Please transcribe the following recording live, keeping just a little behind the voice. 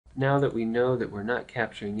now that we know that we're not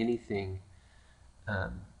capturing anything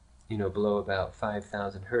below about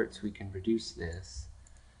 5,000 hertz, we can reduce this.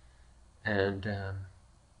 And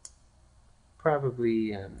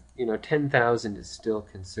probably 10,000 is still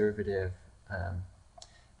conservative.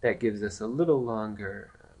 That gives us a little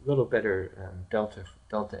better delta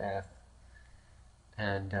F,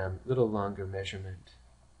 and a little longer measurement.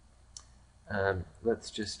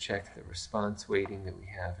 Let's just check the response weighting that we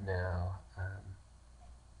have now.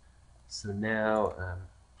 So now,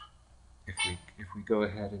 if we go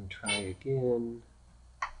ahead and try again,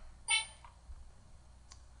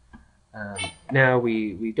 now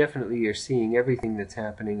we definitely are seeing everything that's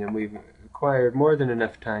happening, and we've required more than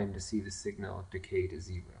enough time to see the signal decay to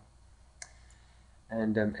 0.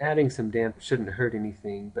 And adding some damp shouldn't hurt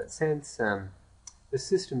anything, but since the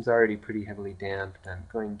system's already pretty heavily damped, I'm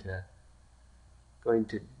going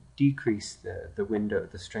to decrease the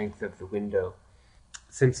strength of the window.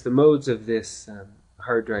 Since the modes of this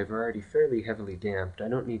hard drive are already fairly heavily damped, I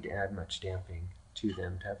don't need to add much damping to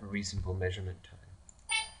them to have a reasonable measurement time.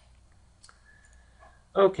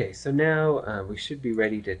 Okay, so now we should be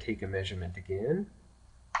ready to take a measurement again.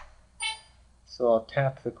 So I'll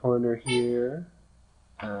tap the corner here.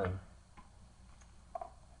 And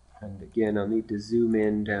again, I'll need to zoom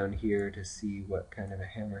in down here to see what kind of a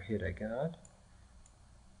hammer hit I got.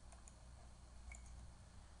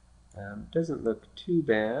 Doesn't look too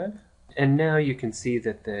bad. And now you can see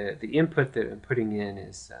that the input that I'm putting in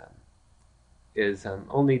is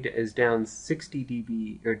down 60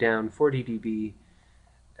 dB or down 40 dB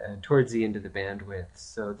towards the end of the bandwidth.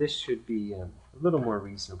 So this should be a little more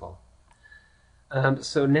reasonable.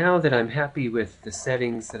 So now that I'm happy with the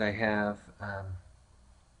settings that I have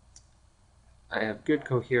good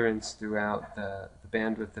coherence throughout the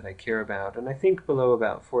bandwidth that I care about, and I think below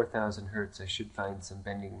about 4,000 hertz I should find some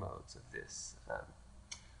bending modes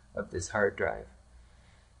of this hard drive.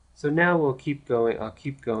 So now we'll keep going. I'll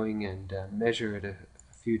keep going and measure at a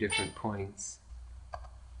few different points.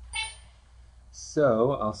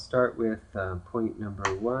 So I'll start with point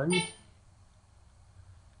number 1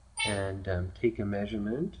 and take a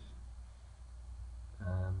measurement.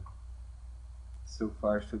 So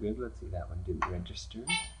far so good. Let's see, that one didn't register.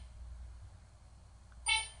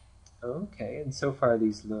 Okay, and so far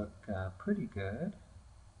these look pretty good.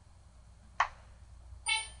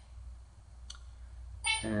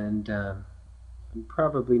 And I'm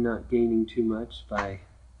probably not gaining too much by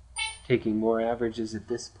taking more averages at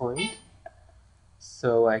this point.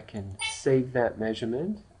 So I can save that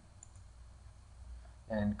measurement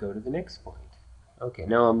and go to the next point. Okay,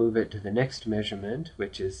 now I'll move it to the next measurement,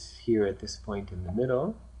 which is here at this point in the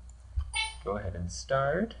middle. Go ahead and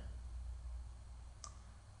start.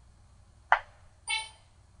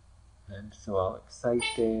 And so I'll excite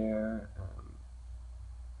there.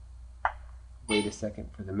 Wait a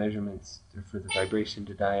second for the measurements, or for the vibration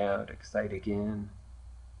to die out. Excite again.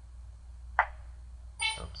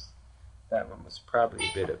 Oops. That one was probably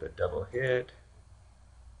a bit of a double hit.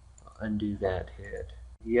 I'll undo that hit.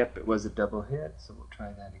 Yep, it was a double hit, so we'll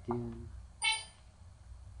try that again.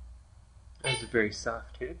 That was a very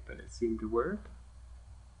soft hit, but it seemed to work.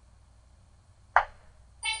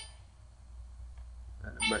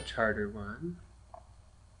 And a much harder one.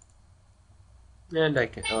 And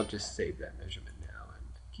I'll just save that measurement now and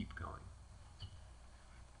keep going.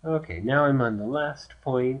 Okay, now I'm on the last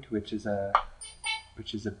point, which is a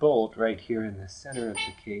bolt right here in the center of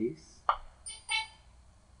the case.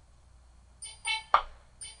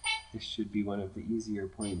 This should be one of the easier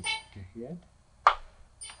points to hit.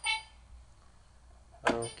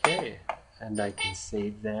 Okay, and I can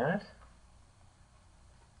save that.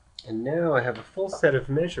 And now I have a full set of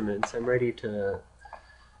measurements. I'm ready to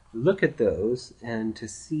look at those and to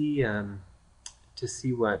see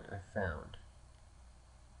what I found.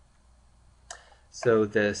 So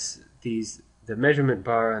the measurement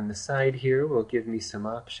bar on the side here will give me some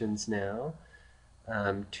options now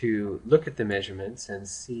to look at the measurements and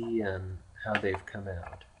see how they've come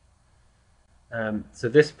out. So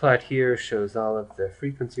this plot here shows all of the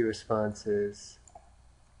frequency responses,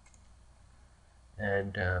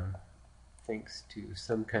 and thanks to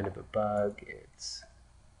some kind of a bug, it's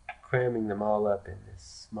cramming them all up in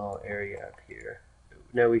this small area up here.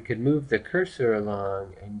 Now we could move the cursor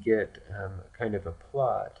along and get kind of a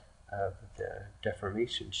plot of the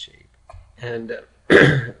deformation shape. And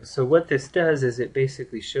so what this does is it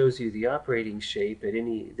basically shows you the operating shape at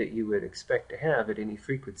that you would expect to have at any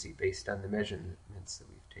frequency based on the measurements that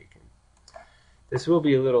we've taken. This will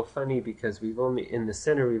be a little funny because in the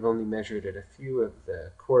center we've only measured at a few of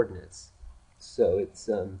the coordinates. So it's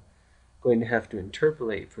going to have to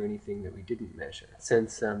interpolate for anything that we didn't measure.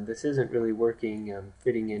 Since this isn't really working,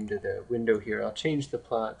 fitting into the window here, I'll change the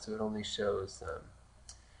plot so it only shows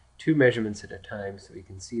 2 measurements at a time so we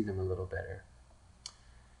can see them a little better.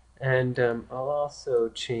 And I'll also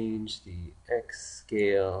change the X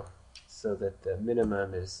scale so that the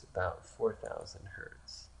minimum is about 4,000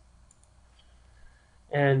 hertz.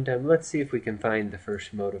 And let's see if we can find the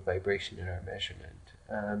first mode of vibration in our measurement.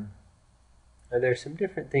 There's some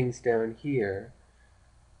different things down here,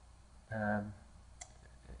 and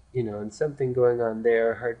something going on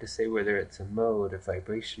there. Hard to say whether it's a mode of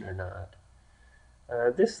vibration or not.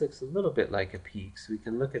 This looks a little bit like a peak, so we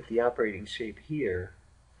can look at the operating shape here.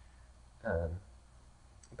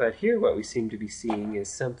 But here what we seem to be seeing is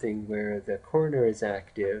something where the corner is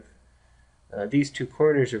active. These 2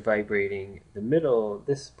 corners are vibrating. The middle,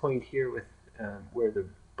 this point here with where the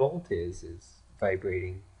bolt is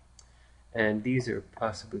vibrating. And these are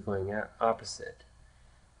possibly going opposite.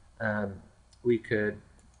 We could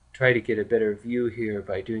try to get a better view here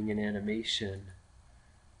by doing an animation.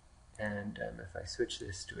 And if I switch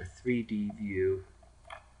this to a 3D view,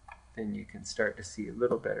 then you can start to see a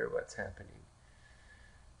little better what's happening.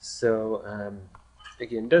 So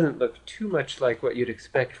again, doesn't look too much like what you'd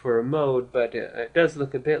expect for a mode, but it does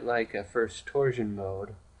look a bit like a first torsion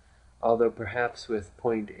mode, although perhaps with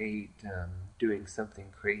 0.8 doing something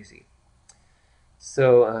crazy.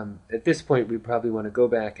 So at this point we probably want to go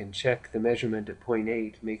back and check the measurement at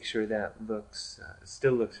 0.8, make sure that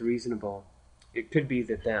still looks reasonable. It could be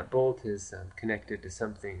that that bolt is connected to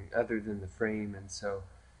something other than the frame, and so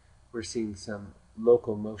we're seeing some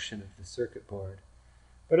local motion of the circuit board.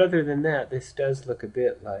 But other than that, this does look a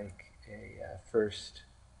bit like a first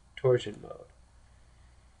torsion mode.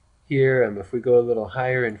 Here, if we go a little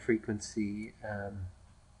higher in frequency,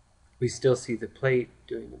 we still see the plate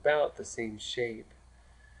doing about the same shape.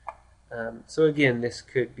 So again, this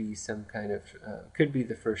could be some kind of, could be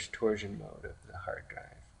the first torsion mode of the hard drive.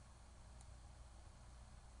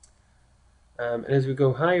 And as we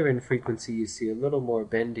go higher in frequency, you see a little more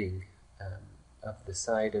bending of the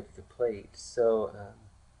side of the plate. So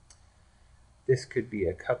this could be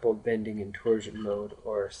a coupled bending in torsion mode,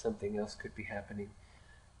 or something else could be happening.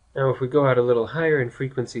 Now if we go out a little higher in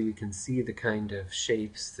frequency, we can see the kind of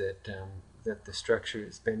shapes that, that the structure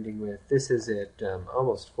is bending with. This is at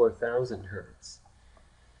almost 4,000 hertz.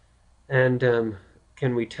 And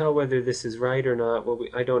can we tell whether this is right or not? Well,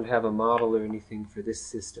 I don't have a model or anything for this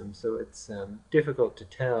system, so it's difficult to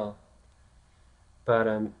tell. But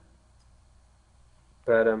I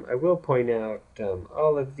will point out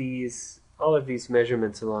all of these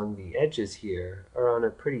measurements along the edges here are on a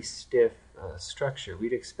pretty stiff structure.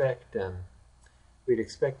 We'd expect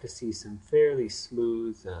to see some fairly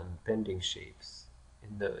smooth bending shapes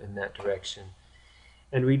in that direction.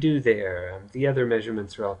 And we do there. The other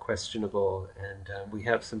measurements are all questionable, and we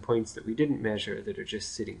have some points that we didn't measure that are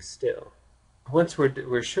just sitting still. Once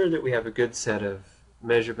we're sure that we have a good set of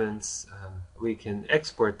measurements, we can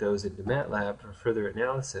export those into MATLAB for further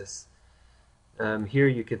analysis. Here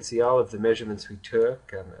you can see all of the measurements we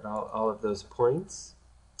took at all of those points.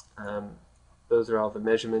 Those are all the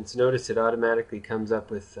measurements. Notice it automatically comes up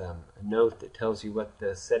with a note that tells you what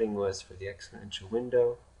the setting was for the exponential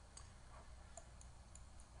window.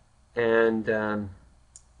 And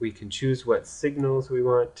we can choose what signals we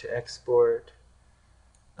want to export.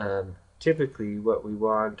 Typically what we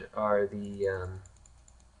want are the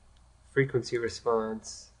frequency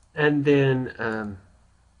response, and then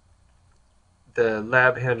the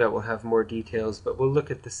lab handout will have more details, but we'll look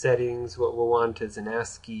at the settings. What we'll want is an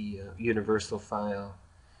ASCII universal file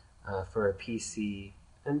for a PC,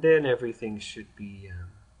 and then everything should be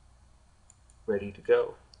ready to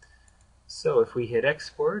go. So if we hit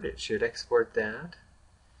export, it should export that.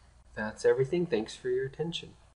 That's everything. Thanks for your attention.